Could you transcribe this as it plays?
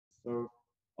So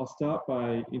I'll start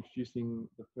by introducing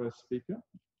the first speaker.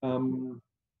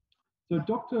 So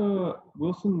Dr.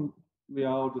 Wilson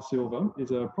Leal da Silva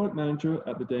is a product manager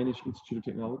at the Danish Institute of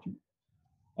Technology.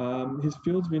 His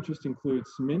fields of interest include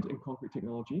cement and concrete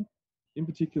technology, in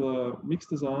particular mixed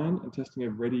design and testing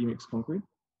of ready mixed concrete,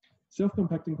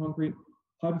 self-compacting concrete,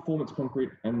 high-performance concrete,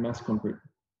 and mass concrete.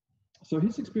 So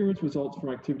his experience results from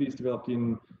activities developed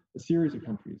in a series of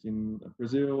countries, in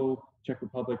Brazil, Czech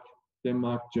Republic,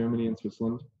 Denmark, Germany, and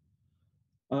Switzerland.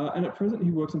 And at present,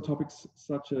 he works on topics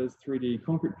such as 3D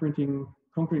concrete printing,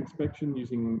 concrete inspection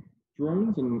using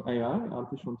drones and AI,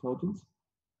 artificial intelligence,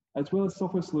 as well as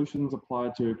software solutions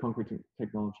applied to concrete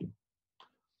technology.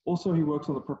 Also, he works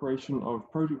on the preparation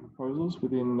of project proposals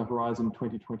within the Horizon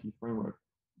 2020 framework.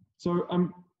 So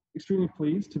I'm extremely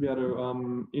pleased to be able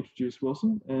to introduce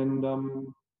Wilson, and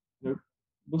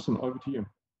Wilson, over to you.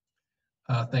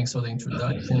 Thanks for the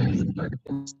introduction.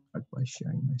 Start by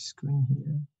sharing my screen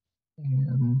here.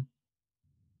 And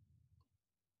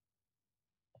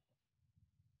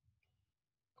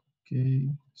okay,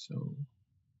 so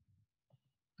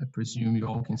I presume you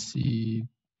all can see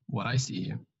what I see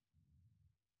here.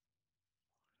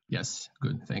 Yes,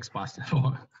 good. Thanks, Boston,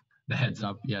 for the heads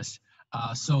up. Yes.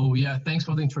 So yeah, thanks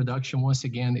for the introduction. Once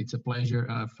again, it's a pleasure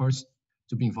first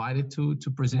to be invited to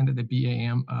present at the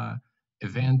BAM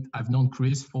event. I've known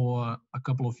Chris for a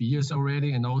couple of years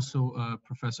already, and also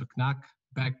Professor Knack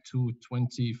back to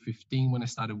 2015 when I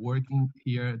started working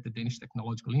here at the Danish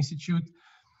Technological Institute.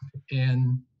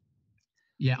 And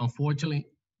yeah, unfortunately,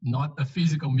 not a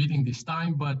physical meeting this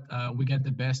time, but we get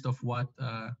the best of what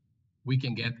we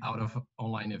can get out of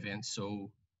online events.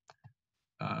 So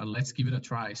let's give it a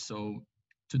try. So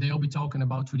today I'll be talking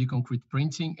about 3D concrete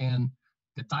printing, and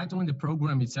the title in the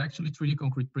program is actually 3D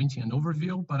concrete printing, an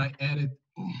overview, but I added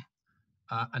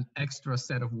an extra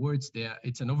set of words there.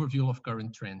 It's an overview of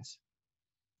current trends.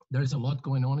 There's a lot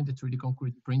going on in the 3D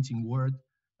concrete printing world,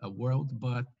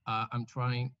 but I'm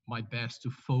trying my best to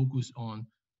focus on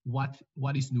what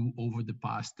is new over the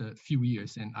past few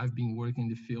years. And I've been working in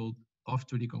the field of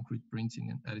 3D concrete printing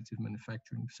and additive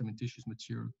manufacturing, cementitious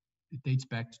material. It dates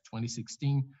back to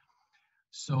 2016.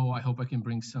 So I hope I can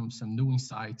bring some new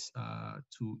insights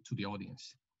to the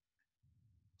audience.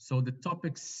 So the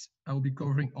topics I will be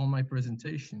covering on my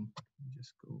presentation.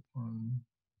 Just go on.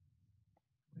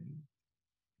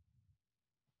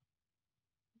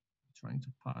 Trying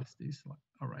to pass this.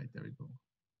 All right, there we go.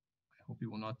 I hope you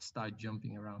will not start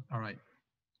jumping around. All right.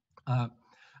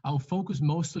 I'll focus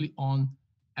mostly on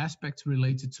aspects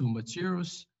related to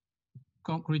materials,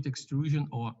 concrete extrusion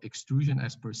or extrusion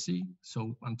as per se.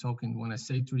 So I'm talking, when I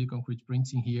say 3D concrete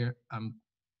printing here, I'm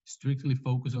strictly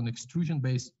focused on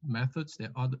extrusion-based methods.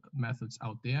 There are other methods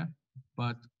out there,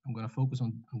 but I'm going to focus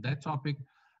on that topic.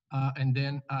 And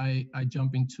then I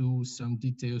jump into some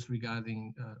details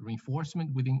regarding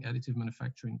reinforcement within additive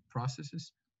manufacturing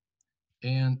processes.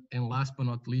 And last but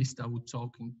not least, I will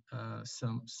talk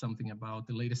something about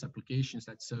the latest applications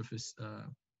that surfaced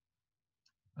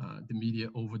the media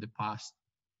over the past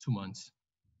 2 months.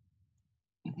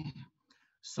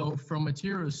 So from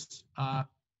materials,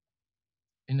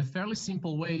 in a fairly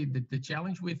simple way, the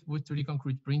challenge with 3D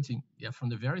concrete printing, from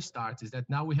the very start, is that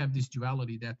now we have this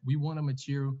duality that we want a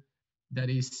material that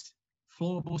is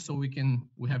flowable, so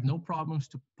we have no problems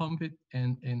to pump it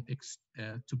and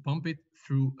to pump it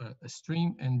through a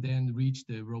stream and then reach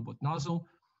the robot nozzle.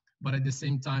 But at the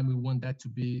same time, we want that to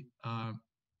be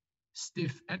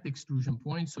stiff at the extrusion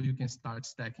point, so you can start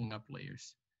stacking up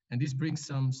layers. And this brings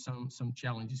some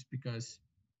challenges, because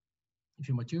if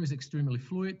your material is extremely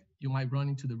fluid, you might run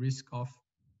into the risk of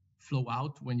flow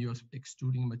out when you're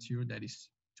extruding material that is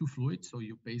too fluid. So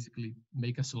you basically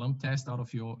make a slump test out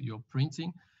of your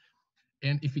printing.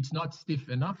 And if it's not stiff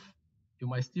enough, you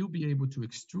might still be able to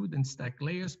extrude and stack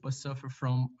layers, but suffer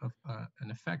from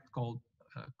an effect called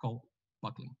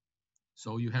buckling.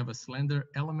 So you have a slender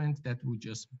element that will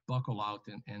just buckle out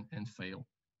and fail.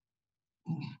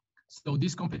 So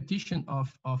this competition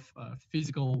of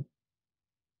physical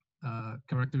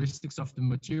characteristics of the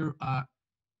material are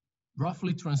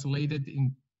roughly translated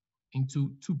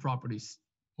into two properties.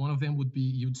 One of them would be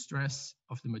yield stress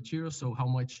of the material, so how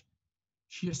much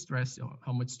shear stress or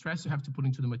how much stress you have to put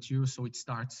into the material so it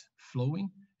starts flowing.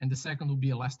 And the second would be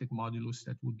elastic modulus,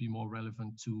 that would be more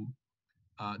relevant to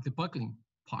the buckling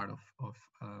part of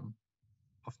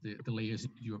the layers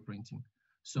you are printing.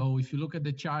 So if you look at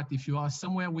the chart, if you are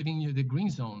somewhere within the green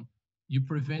zone, you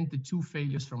prevent the two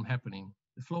failures from happening,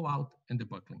 the flow out and the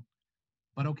buckling.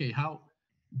 But okay, how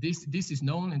this is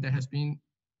known, and there has been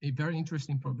a very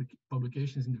interesting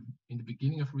publications in the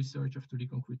beginning of research of 3D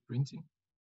concrete printing.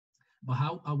 But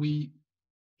how are we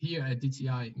here at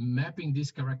DTI mapping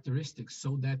these characteristics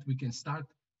so that we can start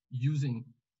using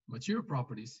material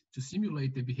properties to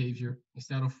simulate the behavior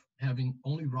instead of having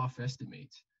only rough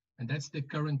estimates. And that's the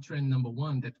current trend number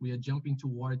one, that we are jumping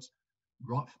towards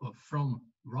from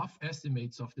rough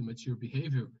estimates of the material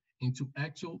behavior into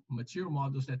actual material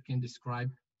models that can describe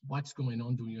what's going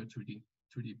on during your 3D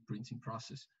printing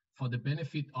process for the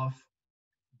benefit of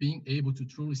being able to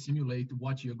truly simulate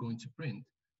what you're going to print.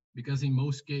 Because in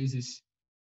most cases,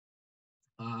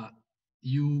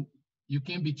 you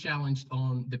can be challenged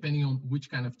on, depending on which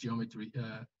kind of geometry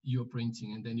you're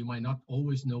printing, and then you might not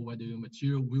always know whether your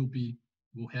material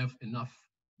will have enough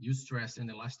use stress and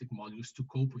elastic modules to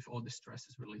cope with all the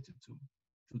stresses related to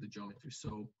the geometry.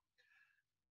 So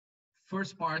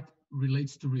first part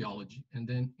relates to rheology. And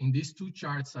then in these two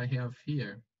charts I have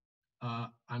here,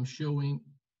 I'm showing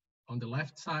on the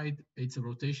left side, it's a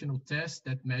rotational test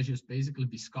that measures basically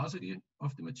viscosity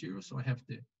of the material. So I have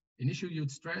the initial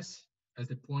yield stress as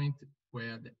the point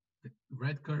where the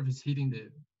red curve is hitting the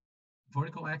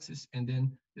vertical axis, and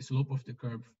then the slope of the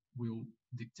curve will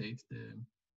dictate the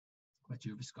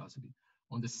material viscosity.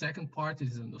 On the second part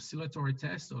is an oscillatory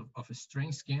test of a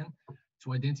strain scan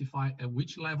to identify at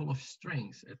which level of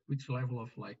strains, at which level of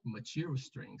like material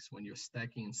strains, when you're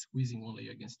stacking and squeezing one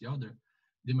layer against the other,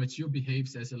 the material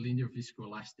behaves as a linear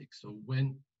viscoelastic. So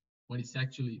when it's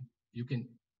actually, you can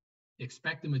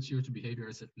expect the material to behave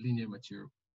as a linear material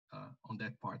on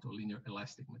that part, or linear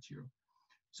elastic material.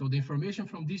 So the information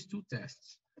from these two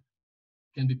tests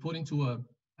can be put into a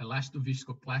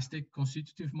elastoviscoplastic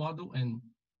constitutive model, and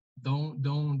don't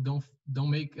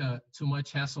make too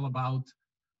much hassle about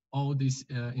all these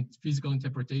physical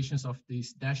interpretations of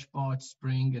this dashpot,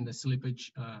 spring, and the slippage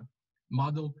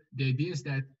model. The idea is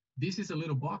that this is a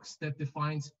little box that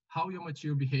defines how your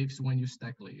material behaves when you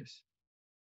stack layers.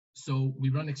 So we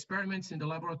run experiments in the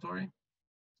laboratory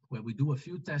where we do a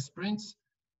few test prints,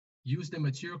 use the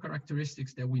material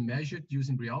characteristics that we measured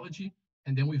using rheology,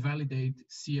 and then we validate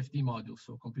CFD modules,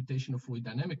 so computational fluid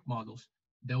dynamic models,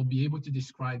 that will be able to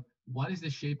describe what is the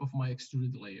shape of my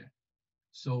extruded layer.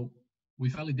 So we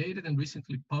validated and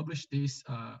recently published this.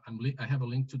 I have a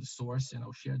link to the source, and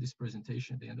I'll share this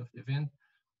presentation at the end of the event.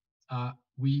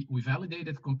 We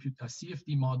validated a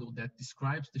CFD model that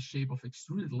describes the shape of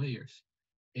extruded layers.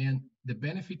 And the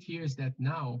benefit here is that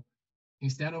now,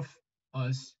 instead of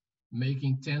us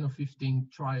making 10 or 15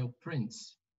 trial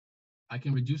prints, I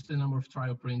can reduce the number of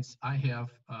trial prints I have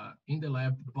in the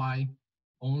lab by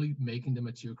only making the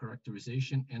material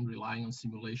characterization and relying on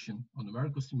simulation, on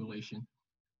numerical simulation,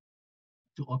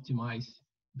 to optimize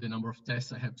the number of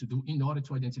tests I have to do in order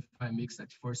to identify a mix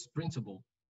that's first printable.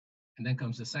 And then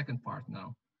comes the second part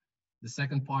now. The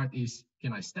second part is,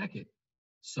 can I stack it?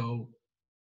 So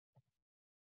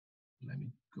let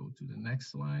me go to the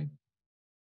next slide.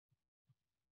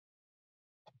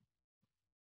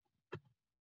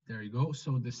 There you go.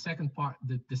 So the second part,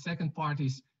 the second part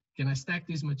is, can I stack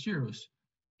these materials?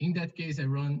 In that case,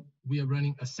 we are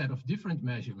running a set of different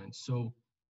measurements. So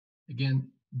again,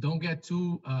 don't get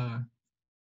too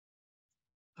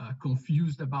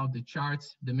confused about the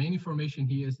charts. The main information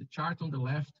here is the chart on the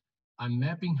left. I'm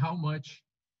mapping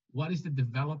what is the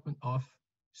development of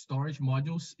storage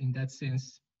modules, in that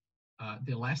sense,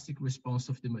 the elastic response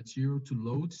of the material to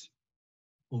loads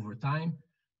over time.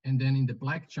 And then in the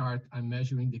black chart, I'm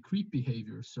measuring the creep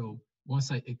behavior. So when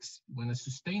I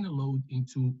sustain a load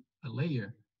into a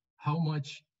layer, how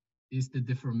much is the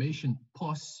deformation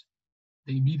post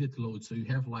the immediate load? So you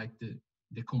have like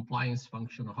the compliance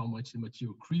function of how much the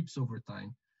material creeps over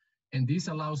time. And this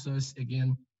allows us,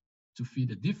 again, to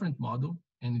feed a different model.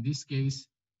 And in this case,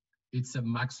 it's a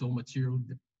Maxwell material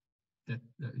that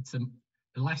it's an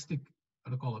elastic,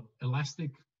 what do I call it?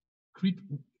 Elastic creep.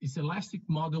 It's elastic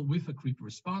model with a creep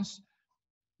response,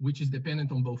 which is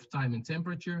dependent on both time and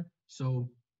temperature. So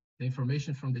the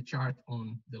information from the chart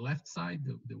on the left side,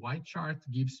 the white chart,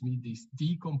 gives me these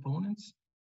D components,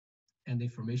 and the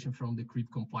information from the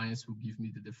creep compliance will give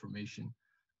me the deformation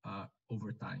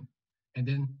over time. And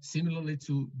then similarly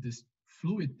to this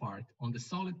fluid part, on the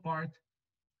solid part,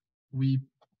 we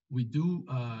do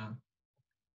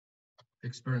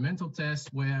experimental tests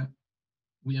where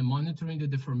we are monitoring the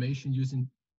deformation using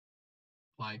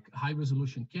like high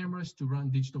resolution cameras to run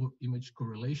digital image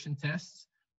correlation tests.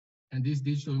 And these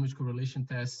digital image correlation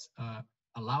tests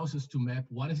allows us to map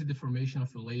what is the deformation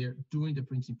of a layer during the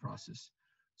printing process.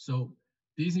 So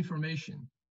this information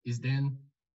is then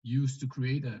used to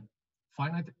create a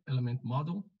finite element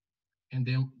model. And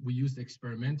then we use the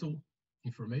experimental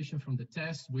information from the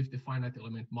test with the finite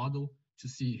element model to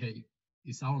see, hey,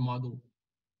 is our model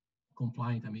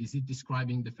compliant? I mean, is it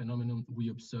describing the phenomenon we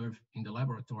observe in the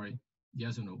laboratory?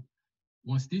 Yes or no?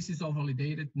 Once this is all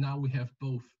validated, now we have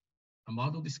both a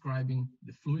model describing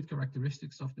the fluid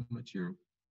characteristics of the material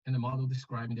and a model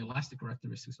describing the elastic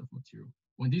characteristics of material.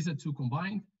 When these are two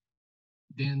combined,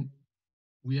 then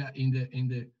we are in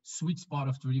the sweet spot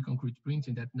of 3D concrete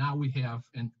printing that now we have,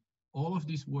 and all of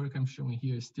this work I'm showing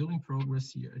here is still in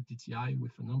progress here at DTI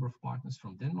with a number of partners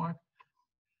from Denmark.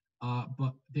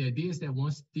 But the idea is that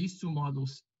once these two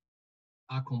models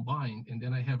are combined, and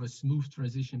then I have a smooth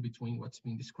transition between what's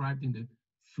been described in the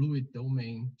fluid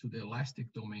domain to the elastic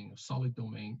domain or solid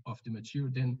domain of the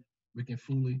material, then we can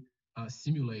fully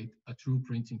simulate a true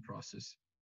printing process.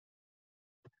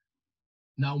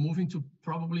 Now moving to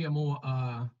probably a more,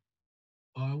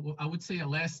 I would say a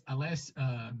less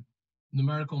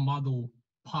numerical model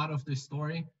part of the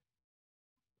story.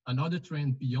 Another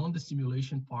trend beyond the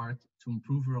simulation part to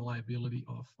improve reliability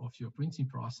of your printing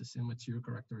process and material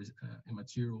characters and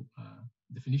material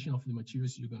definition of the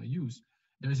materials you're going to use.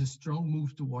 There is a strong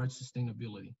move towards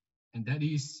sustainability, and that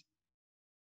is,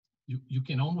 you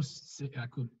can almost say,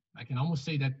 I can almost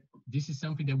say that this is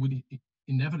something that would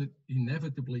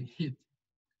inevitably hit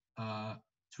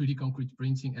 3D concrete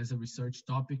printing as a research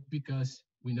topic, because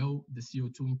we know the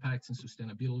CO2 impacts and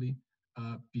sustainability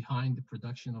behind the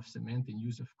production of cement and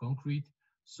use of concrete.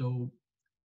 So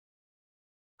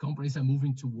companies are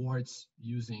moving towards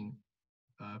using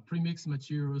pre-mixed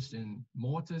materials and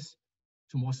mortars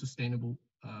to more sustainable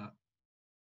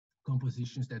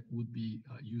compositions that would be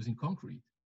using concrete.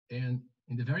 And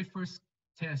in the very first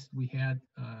test we had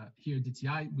here at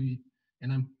DTI,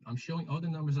 and I'm showing all the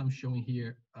numbers I'm showing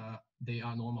here, they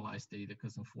are normalized data,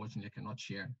 because unfortunately I cannot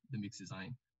share the mix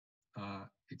design.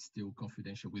 It's still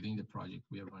confidential within the project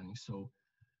we are running. So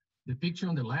the picture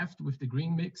on the left with the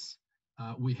green mix,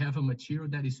 we have a material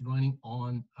that is running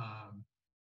on,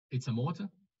 it's a mortar.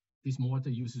 This mortar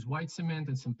uses white cement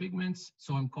and some pigments.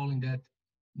 So I'm calling that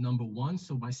number 1.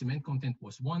 So my cement content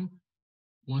was 1.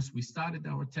 Once we started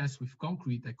our test with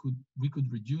concrete, we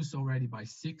could reduce already by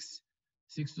 6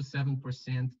 to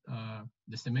 7%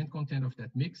 the cement content of that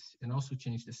mix, and also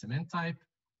change the cement type.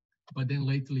 But then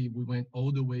lately we went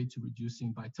all the way to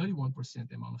reducing by 31%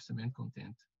 the amount of cement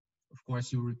content. Of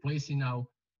course, you're replacing now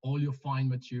all your fine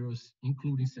materials,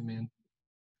 including cement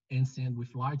and sand,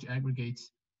 with large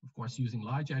aggregates. Of course, using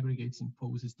large aggregates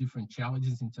imposes different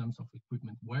challenges in terms of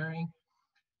equipment wearing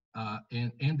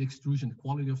and the extrusion, the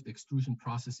quality of the extrusion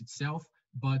process itself.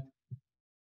 But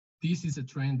this is a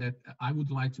trend that I would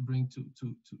like to bring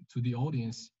to the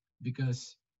audience,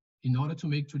 because in order to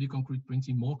make 3D concrete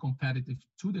printing more competitive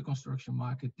to the construction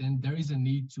market, then there is a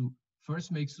need to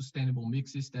first make sustainable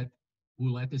mixes that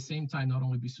will at the same time not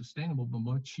only be sustainable, but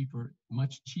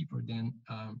much cheaper than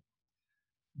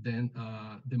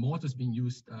the mortars being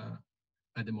used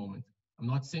at the moment. I'm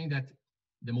not saying that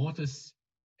the mortars,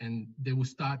 and they will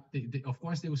start, of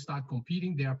course they will start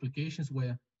competing. There are applications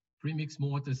where pre-mixed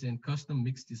mortars and custom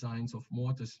mixed designs of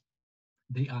mortars,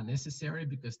 they are necessary,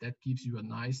 because that gives you a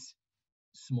nice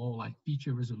small like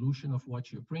feature resolution of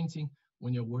what you're printing.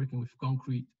 When you're working with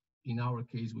concrete, in our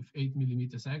case with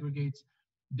 8mm aggregates,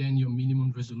 then your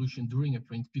minimum resolution during a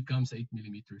print becomes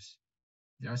 8mm.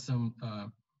 There are some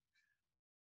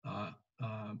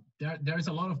there's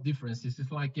a lot of difference. This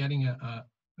is like getting a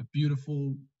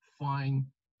beautiful fine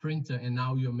printer, and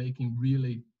now you're making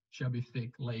really chubby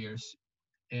thick layers,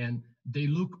 and they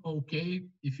look okay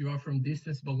if you are from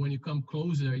distance, but when you come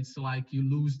closer, it's like you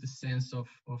lose the sense of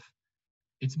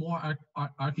it's more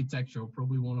architectural.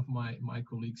 Probably one of my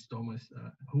colleagues, Thomas,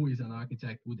 who is an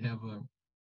architect, would have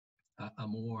a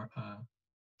more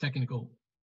technical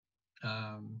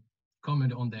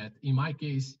comment on that. In my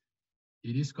case,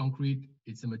 it is concrete.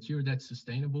 It's a material that's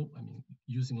sustainable. I mean,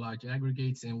 using large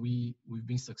aggregates, and we've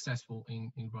been successful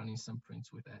in running some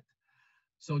prints with that.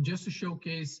 So just to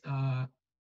showcase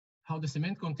how the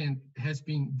cement content has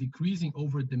been decreasing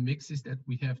over the mixes that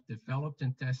we have developed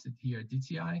and tested here at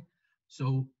DTI.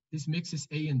 So these mixes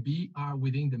A and B are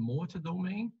within the mortar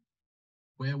domain,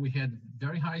 where we had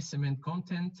very high cement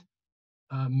content.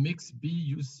 Mix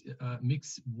B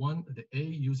mix 1, the A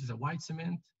uses a white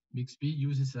cement. Mix B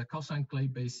uses a calcined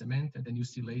clay-based cement, and then you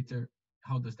see later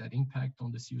how does that impact on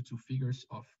the CO2 figures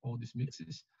of all these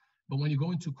mixes. But when you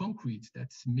go into concrete,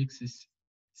 that's mixes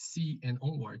C and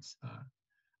onwards,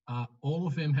 all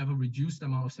of them have a reduced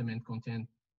amount of cement content.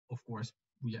 Of course,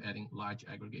 we are adding large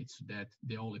aggregates so that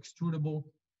they're all extrudable,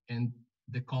 and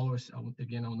the colors,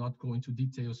 again, I'll not go into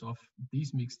details of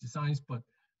these mixed designs, but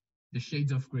the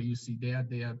shades of gray you see there,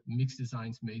 they are mixed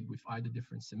designs made with either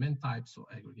different cement types or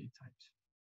aggregate types.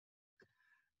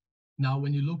 Now,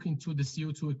 when you look into the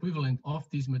CO2 equivalent of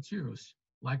these materials,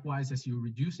 likewise, as you're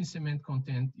reducing cement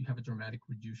content, you have a dramatic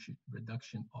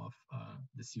reduction of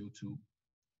the CO2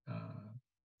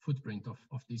 footprint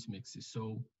of these mixes.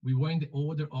 So we were in the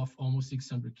order of almost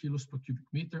 600 kilos per cubic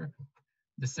meter.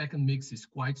 The second mix is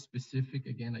quite specific.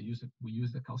 Again, we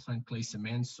use the calcined clay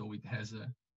cement, so it has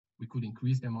we could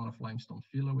increase the amount of limestone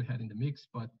filler we had in the mix.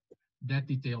 But that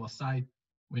detail aside,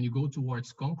 when you go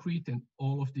towards concrete, and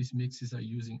all of these mixes are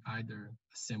using either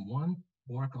ISM1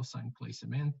 or calcined clay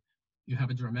cement, you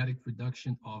have a dramatic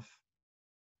reduction of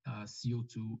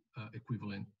CO2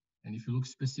 equivalent. And if you look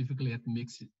specifically at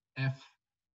mix F,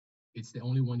 it's the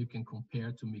only one you can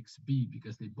compare to mix B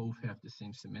because they both have the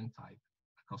same cement type,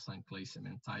 calcined clay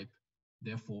cement type.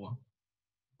 Therefore,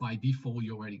 by default,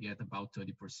 you already get about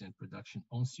 30% reduction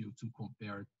on CO2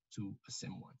 compared to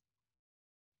ISM1.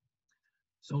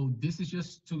 So this is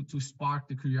just to spark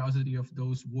the curiosity of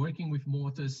those working with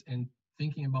mortars and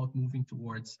thinking about moving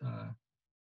towards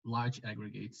large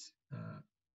aggregates,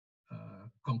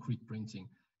 concrete printing.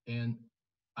 And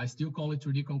I still call it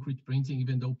 3D concrete printing,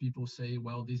 even though people say,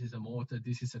 well, this is a mortar,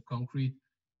 this is a concrete.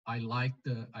 I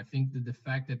think that the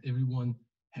fact that everyone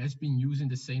has been using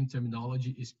the same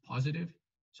terminology is positive.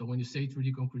 So when you say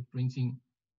 3D concrete printing,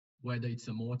 whether it's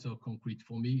a mortar or concrete,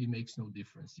 for me, it makes no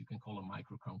difference. You can call it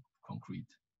micro concrete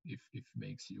if it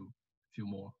makes you feel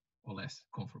more or less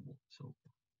comfortable. So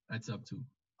that's up to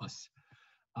us.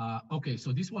 Okay,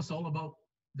 so this was all about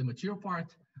the material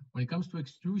part. When it comes to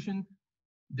extrusion,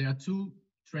 there are two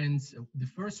trends. The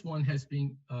first one has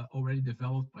been already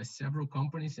developed by several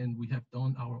companies, and we have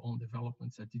done our own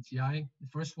developments at DTI. The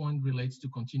first one relates to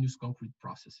continuous concrete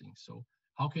processing. So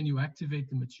how can you activate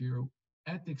the material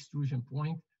at the extrusion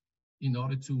point in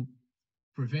order to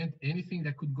prevent anything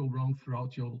that could go wrong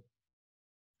throughout your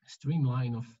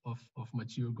streamline of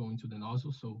material going to the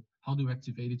nozzle? So how do you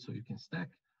activate it so you can stack?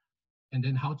 And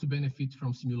then how to benefit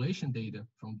from simulation data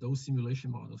from those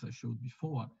simulation models I showed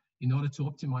before in order to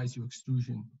optimize your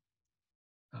extrusion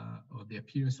or the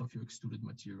appearance of your extruded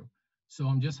material. So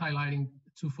I'm just highlighting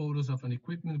two photos of an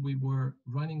equipment we were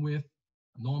running with,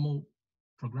 a normal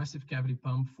progressive cavity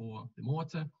pump for the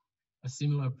mortar, a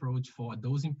similar approach for a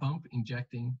dosing pump,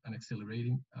 injecting an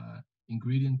accelerating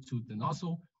ingredient to the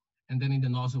nozzle. And then in the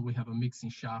nozzle, we have a mixing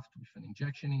shaft with an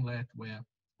injection inlet where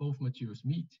both materials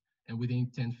meet, and within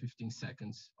 10-15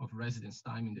 seconds of residence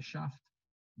time in the shaft,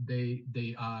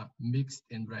 they are mixed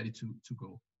and ready to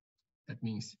go. That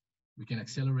means we can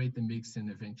accelerate the mix and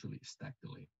eventually stack the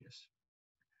layers.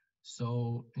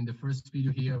 So in the first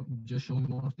video here, just showing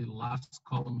one of the last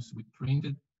columns we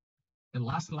printed. The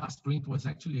last print was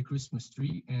actually a Christmas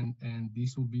tree, and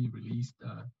this will be released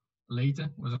later.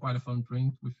 It was quite a fun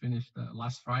print. We finished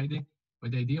last Friday,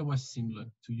 but the idea was similar,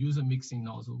 to use a mixing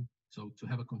nozzle, so to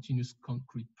have a continuous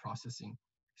concrete processing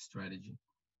strategy.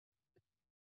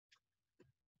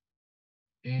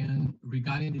 And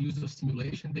regarding the use of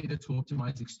simulation data to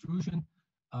optimize extrusion,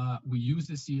 we use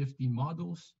the CFD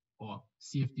models, or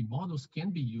CFD models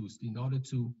can be used in order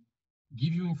to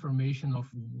give you information of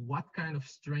what kind of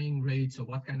strain rates or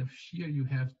what kind of shear you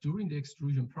have during the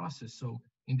extrusion process. So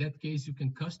in that case, you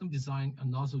can custom design a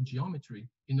nozzle geometry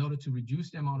in order to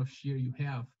reduce the amount of shear you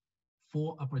have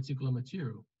for a particular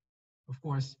material. Of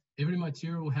course, every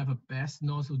material will have a best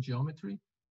nozzle geometry.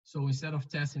 So instead of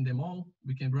testing them all,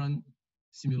 we can run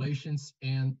simulations,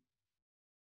 and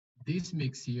this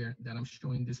mix here that I'm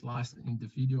showing this last in the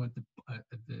video at the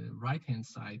right-hand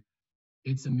side,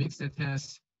 it's a mix that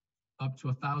has up to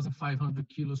 1,500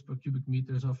 kilos per cubic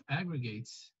meters of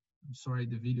aggregates. I'm sorry,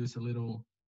 the video is a little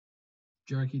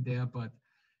jerky there, but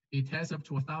it has up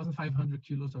to 1,500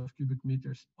 kilos of cubic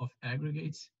meters of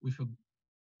aggregates, with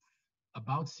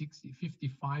about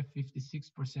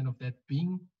 55-56% of that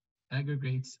being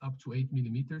aggregates up to 8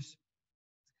 millimeters.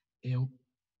 And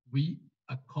we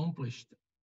accomplished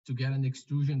to get an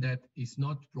extrusion that is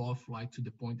not rough, like to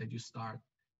the point that you start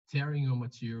tearing your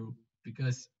material,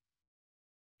 because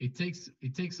it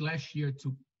takes less shear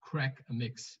to crack a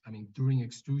mix. I mean, during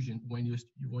extrusion, when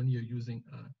you're using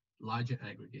larger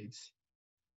aggregates.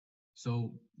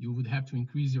 So you would have to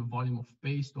increase your volume of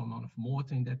paste or amount of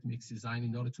mortar in that mix design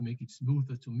in order to make it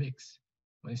smoother to mix.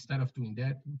 But instead of doing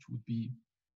that, which would be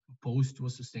opposed to a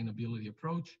sustainability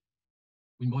approach,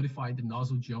 we modified the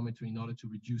nozzle geometry in order to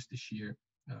reduce the shear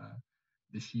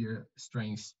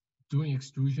strains during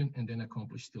extrusion, and then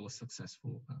accomplish still a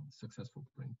successful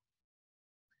print.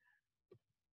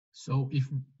 So if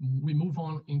we move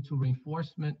on into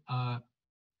reinforcement,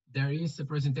 there is a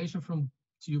presentation from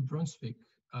TU Brunswick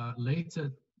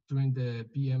later during the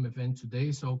PM event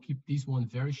today. So I'll keep this one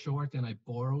very short, and I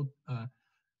borrowed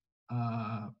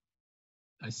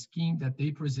a scheme that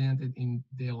they presented in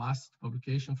their last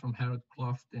publication from Harold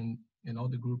Clough and all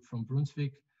the group from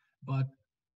Brunswick. But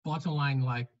bottom line,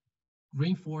 like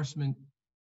reinforcement,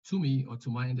 to me, or to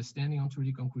my understanding on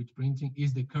 3D concrete printing,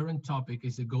 is the current topic,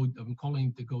 is the gold, I'm calling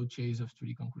it the gold chase of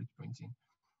 3D concrete printing.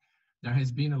 There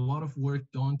has been a lot of work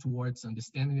done towards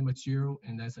understanding the material,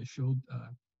 and as I showed,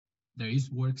 there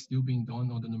is work still being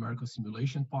done on the numerical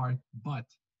simulation part, but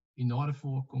in order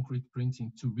for concrete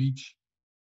printing to reach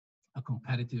a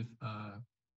competitive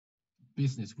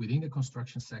business within the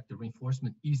construction sector,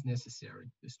 reinforcement is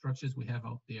necessary. The structures we have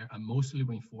out there are mostly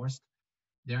reinforced.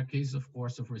 There are cases, of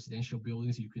course, of residential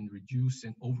buildings you can reduce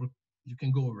and you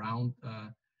can go around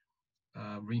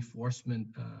reinforcement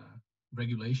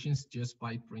regulations just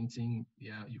by printing.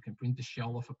 Yeah, you can print the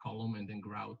shell of a column and then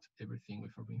grout everything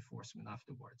with a reinforcement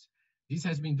afterwards. This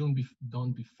has been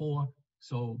done before,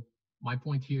 so my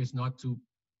point here is not to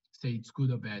say it's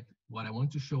good or bad. What I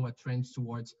want to show are trends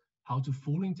towards how to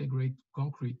fully integrate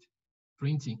concrete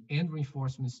printing and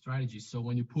reinforcement strategies. So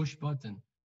when you push button,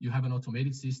 you have an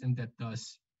automated system that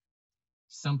does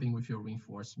something with your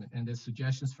reinforcement. And the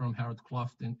suggestions from Harold Clough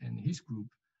and his group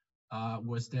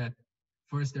was that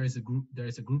first there is a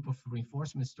group of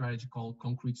reinforcement strategy called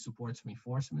concrete supports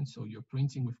reinforcement. So you're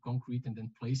printing with concrete and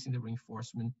then placing the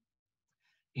reinforcement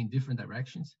in different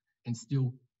directions, and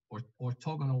still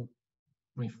orthogonal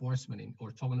reinforcement,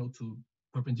 orthogonal to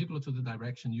perpendicular to the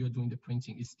direction you're doing the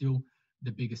printing, is still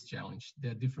the biggest challenge.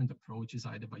 There are different approaches,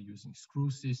 either by using screw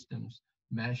systems,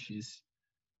 meshes,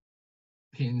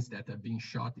 pins that are being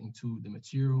shot into the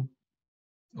material,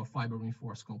 or fiber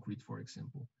reinforced concrete, for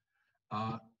example.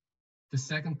 The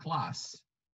second class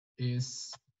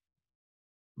is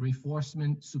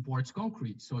reinforcement supports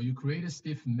concrete. So you create a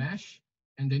stiff mesh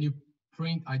and then you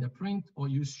either print or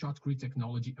use shotcrete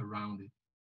technology around it.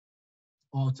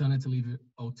 Alternatively,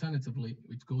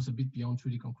 it goes a bit beyond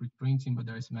 3D concrete printing, but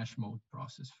there is mesh mold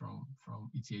process from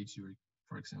ETH Zurich,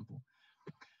 for example.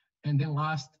 And then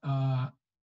last,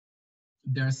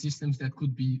 there are systems that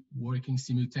could be working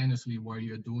simultaneously where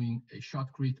you're doing a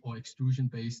shotcrete or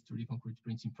extrusion-based 3D concrete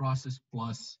printing process,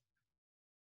 plus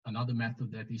another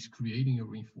method that is creating a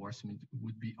reinforcement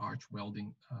would be arch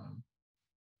welding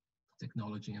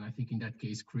technology. And I think in that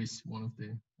case, Chris, one of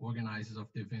the organizers of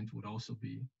the event, would also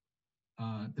be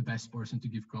the best person to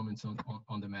give comments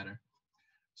on the matter.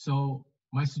 So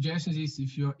my suggestion is,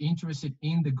 if you're interested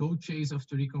in the gold chase of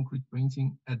 3D concrete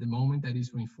printing at the moment, that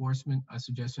is reinforcement, I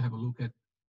suggest you have a look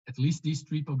at least these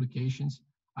 3 publications.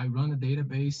 I run a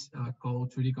database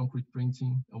called 3D concrete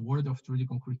printing, a world of 3D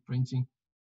concrete printing.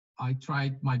 I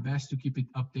tried my best to keep it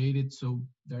updated. So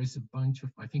there is a bunch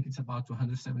of, I think it's about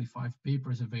 275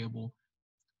 papers available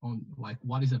on like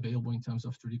what is available in terms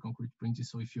of 3D concrete printing.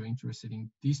 So if you're interested in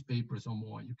these papers or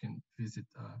more, you can visit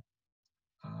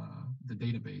the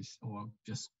database or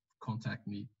just contact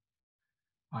me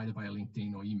either via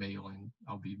LinkedIn or email, and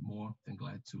I'll be more than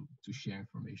glad to share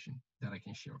information that I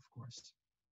can share, of course.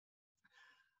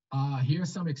 Here are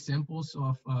some examples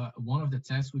of one of the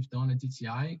tests we've done at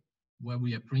DTI, where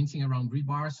we are printing around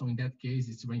rebar. So in that case,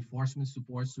 it's reinforcement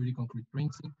supports 3D concrete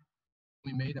printing.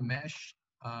 We made a mesh.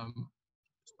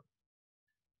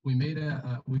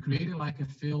 We created like a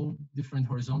fill, different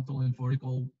horizontal and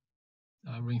vertical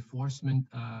reinforcement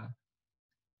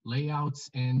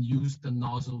layouts, and used the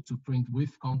nozzle to print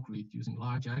with concrete using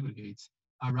large aggregates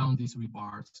around these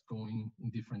rebars going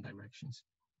in different directions.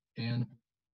 And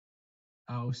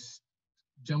I'll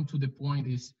jump to the point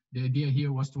is, the idea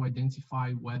here was to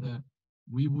identify whether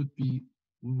we would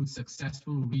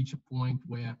successfully reach a point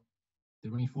where the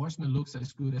reinforcement looks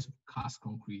as good as cast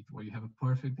concrete, where you have a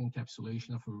perfect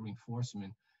encapsulation of a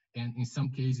reinforcement. And in some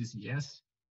cases, yes.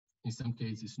 In some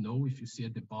cases, no. If you see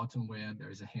at the bottom where there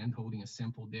is a hand holding a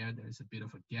sample there, there is a bit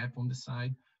of a gap on the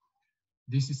side.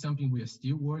 This is something we are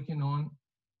still working on.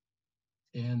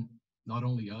 And not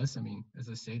only us, I mean, as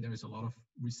I say, there is a lot of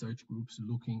research groups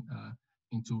looking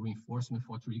into reinforcement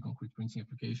for 3D concrete printing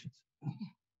applications.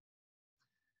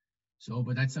 So,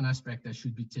 but that's an aspect that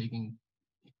should be taken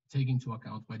into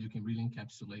account, whether you can really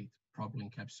properly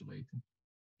encapsulate.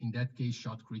 In that case,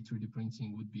 shotcrete 3D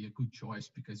printing would be a good choice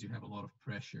because you have a lot of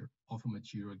pressure of a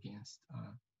material against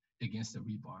the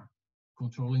rebar.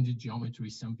 Controlling the geometry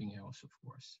is something else, of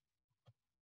course.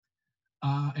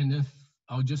 And then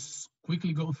I'll just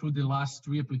quickly go through the last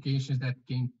 3 applications that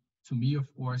came to me, of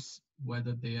course,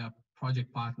 whether they are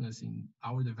project partners in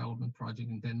our development project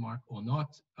in Denmark or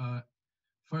not.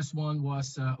 First one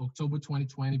was October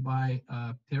 2020 by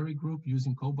Perry Group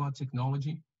using cobalt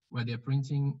technology, where they're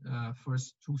printing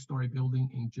first 2-story building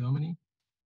in Germany.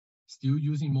 Still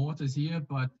using mortars here,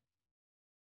 but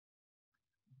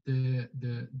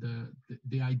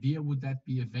the idea would that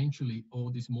be eventually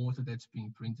all this mortar that's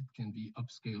being printed can be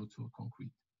upscaled to a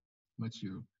concrete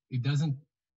material. It doesn't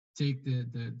take the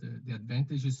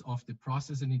advantages of the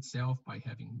process in itself by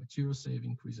having material save,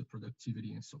 increase of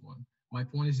productivity, and so on. My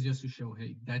point is just to show,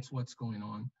 hey, that's what's going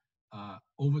on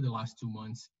over the last 2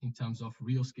 months in terms of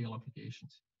real scale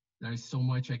applications. There is so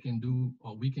much I can do,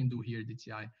 or we can do here at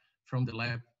DTI from the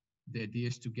lab. The idea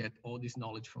is to get all this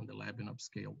knowledge from the lab and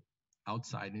upscale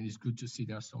outside, and it's good to see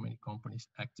there are so many companies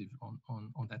active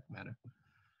on that matter.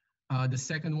 The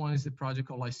second one is the project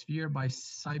called Sphere by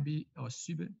Sybie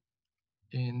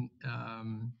in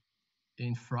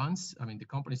France. I mean, the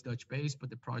company is Dutch-based, but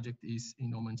the project is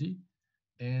in Normandy,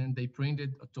 and they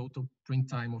printed a total print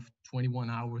time of 21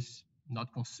 hours,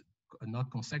 not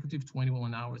consecutive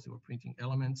 21 hours. They were printing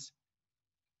elements,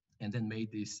 and then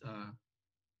made this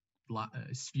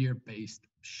sphere-based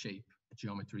shape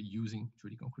geometry using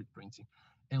 3D concrete printing.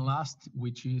 And last,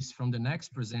 which is from the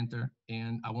next presenter,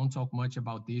 and I won't talk much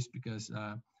about this because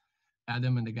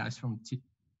Adam and the guys from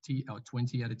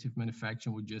 20 Additive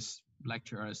Manufacturing would just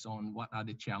lecture us on what are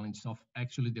the challenges of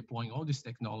actually deploying all this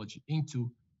technology into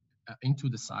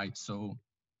the site. So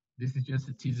this is just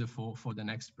a teaser for the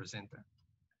next presenter.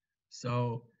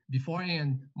 So before I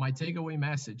end, my takeaway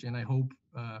message, and I hope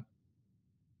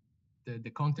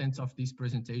the contents of this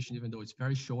presentation, even though it's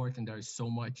very short and there is so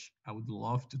much I would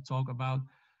love to talk about,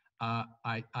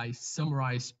 I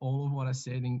summarize all of what I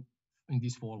said in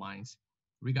these 4 lines.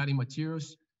 Regarding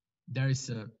materials, there is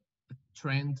a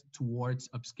trend towards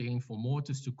upscaling from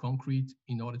mortars to concrete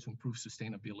in order to improve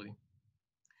sustainability.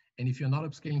 And if you're not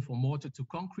upscaling from mortar to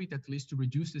concrete, at least to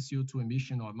reduce the CO2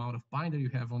 emission or amount of binder you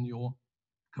have on your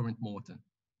current mortar.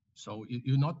 So you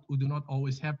do not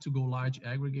always have to go large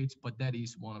aggregates, but that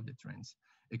is one of the trends.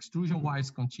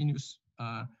 Extrusion-wise, continuous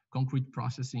concrete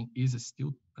processing is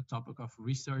still a topic of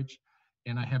research.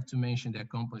 And I have to mention that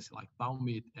companies like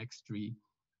Baumit, X3,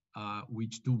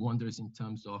 which do wonders in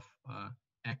terms of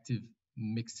active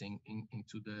mixing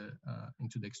into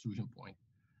the extrusion point.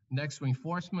 Next,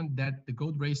 reinforcement, that the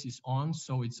gold race is on,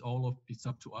 so it's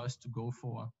up to us to go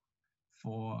for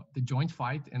the joint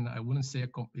fight. And I wouldn't say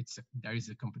there is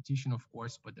a competition, of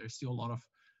course, but there's still a lot of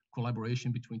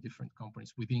collaboration between different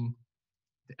companies within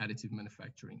the additive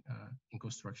manufacturing in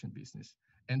construction business.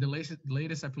 And the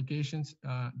latest applications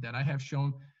that I have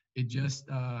shown, it just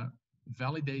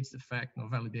validates the fact, not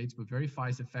validates, but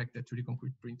verifies the fact that 3D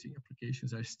concrete printing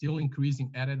applications are still increasing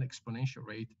at an exponential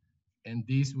rate. And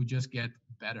these will just get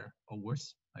better or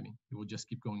worse. I mean, it will just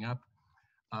keep going up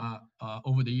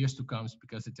over the years to come,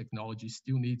 because the technology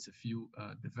still needs a few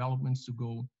developments to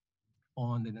go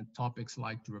on, and then topics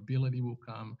like durability will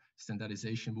come,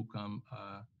 standardization will come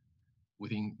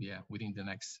within the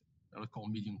next, I would call,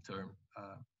 medium-term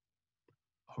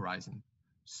horizon.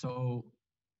 So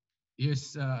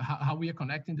here's how we are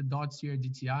connecting the dots here at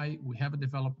DTI. We have a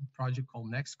development project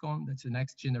called NextCon. That's the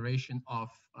next generation of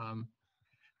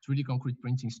 3D concrete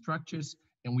printing structures,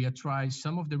 and we are trying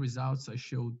some of the results I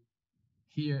showed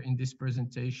here in this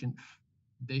presentation.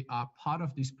 They are part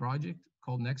of this project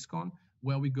called NextCon,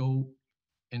 where we go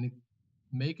and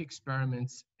make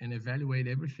experiments and evaluate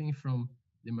everything from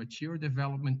the material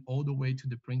development all the way to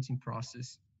the printing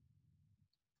process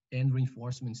and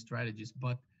reinforcement strategies.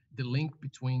 But the link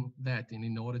between that, and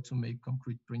in order to make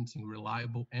concrete printing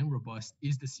reliable and robust,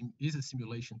 is a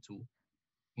simulation tool.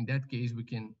 In that case, we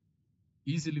can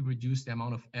easily reduce the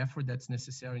amount of effort that's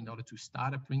necessary in order to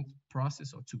start a print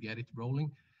process or to get it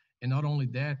rolling. And not only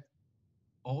that,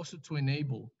 also to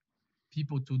enable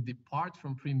people to depart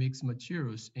from pre-mixed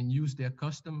materials and use their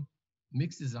custom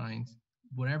mix designs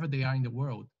wherever they are in the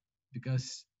world,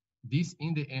 because this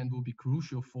in the end will be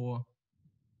crucial for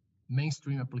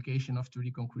mainstream application of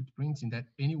 3D concrete printing, that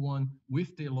anyone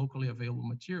with the locally available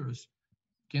materials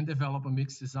can develop a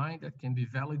mix design that can be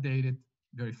validated,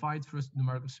 verified through a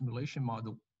numerical simulation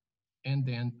model, and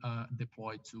then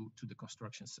deployed to the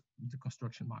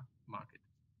construction market.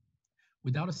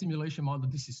 Without a simulation model,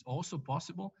 this is also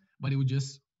possible, but it would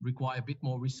just require a bit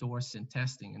more resource and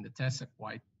testing, and the tests are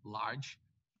quite large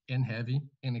and heavy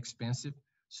and expensive.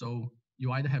 So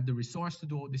you either have the resource to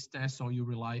do all these tests, or you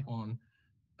rely on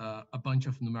a bunch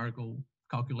of numerical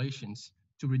calculations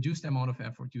to reduce the amount of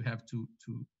effort you have to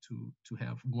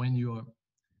have when you're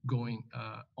going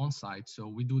on site. So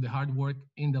we do the hard work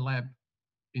in the lab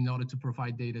in order to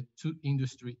provide data to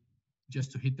industry,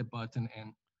 just to hit the button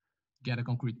and get a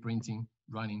concrete printing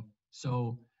running.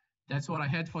 So that's what I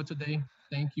had for today.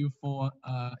 Thank you for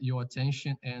your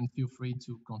attention, and feel free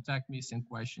to contact me, send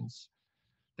questions.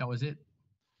 That was it.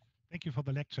 Thank you for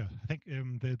the lecture. I think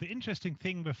the interesting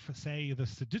thing with, say,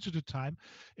 this digital time,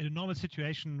 in a normal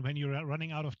situation, when you're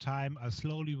running out of time, I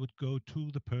slowly would go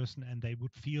to the person and they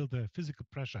would feel the physical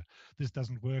pressure. This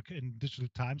doesn't work in digital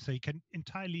time, so you can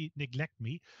entirely neglect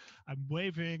me. I'm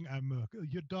waving,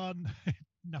 you're done.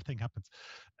 Nothing happens.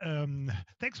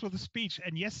 Thanks for the speech.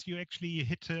 And yes, you actually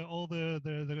hit all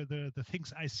the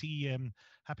things I see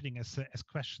happening as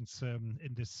questions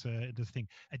in this thing.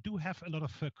 I do have a lot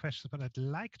of questions, but I'd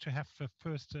like to have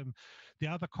first the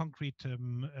other concrete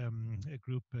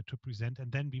group to present,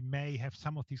 and then we may have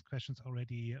some of these questions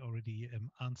already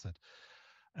answered.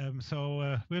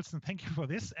 So Wilson, thank you for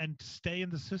this, and stay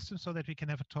in the system so that we can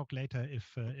have a talk later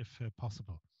if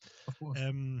possible. Of course.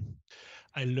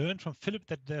 I learned from Philip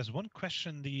that there's one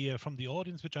question from the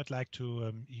audience which I'd like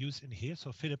to use in here.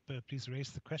 So Philip, please raise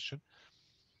the question.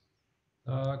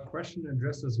 Question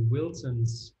addresses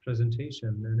Wilson's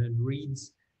presentation, and it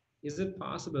reads, is it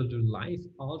possible to live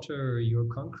alter your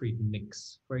concrete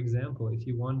mix? For example, if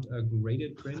you want a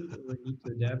graded print or need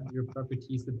to adapt your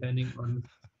properties depending on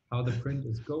how the print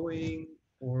is going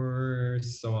or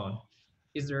so on.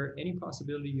 Is there any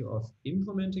possibility of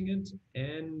implementing it?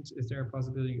 And is there a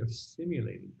possibility of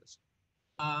simulating this?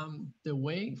 The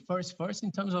way, first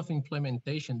in terms of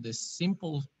implementation, the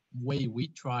simple way we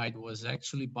tried was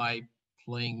actually by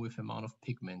playing with amount of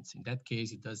pigments. In that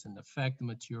case, it doesn't affect the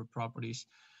material properties,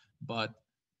 but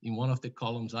in one of the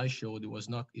columns I showed,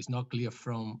 it's not clear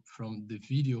from the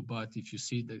video, but if you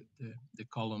see the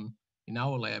column in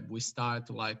our lab, we start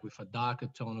like with a darker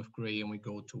tone of gray and we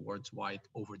go towards white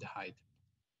over the height.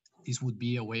 This would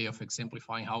be a way of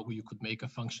exemplifying how you could make a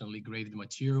functionally graded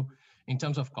material in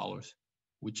terms of colors,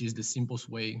 which is the simplest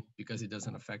way because it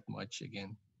doesn't affect much,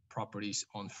 again, properties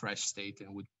on fresh state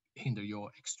and would hinder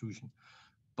your extrusion.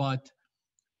 But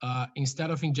instead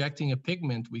of injecting a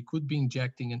pigment, we could be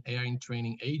injecting an air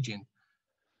entraining agent,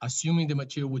 assuming the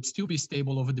material would still be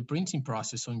stable over the printing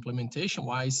process. So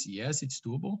implementation-wise, yes, it's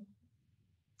doable.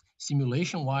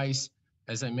 Simulation-wise,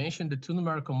 as I mentioned, the two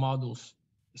numerical models,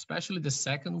 especially the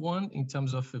second one, in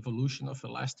terms of evolution of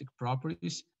elastic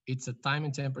properties, it's a time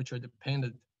and temperature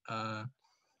dependent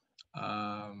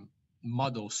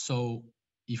model. So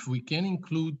if we can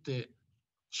include the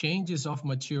changes of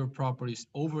material properties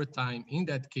over time, in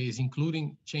that case,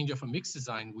 including change of a mix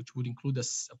design, which would include a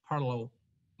parallel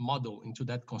model into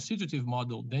that constitutive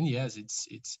model, then yes,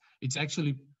 it's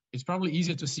probably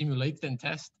easier to simulate than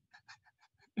test.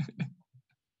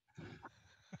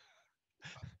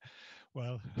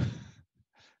 Well,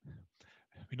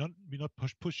 we not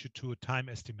push you to a time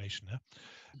estimation, huh?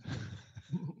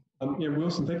 Yeah,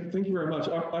 Wilson, thank you very much.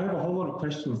 I have a whole lot of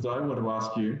questions that I want to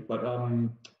ask you, but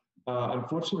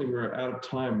unfortunately we're out of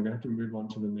time. We're going to have to move on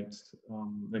to the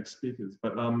next speakers.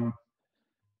 But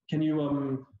can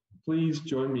you please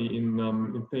join me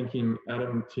in thanking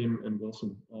Adam, Tim, and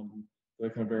Wilson for their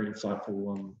kind of very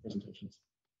insightful presentations.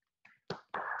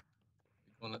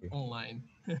 Online.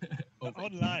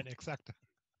 Online, exactly.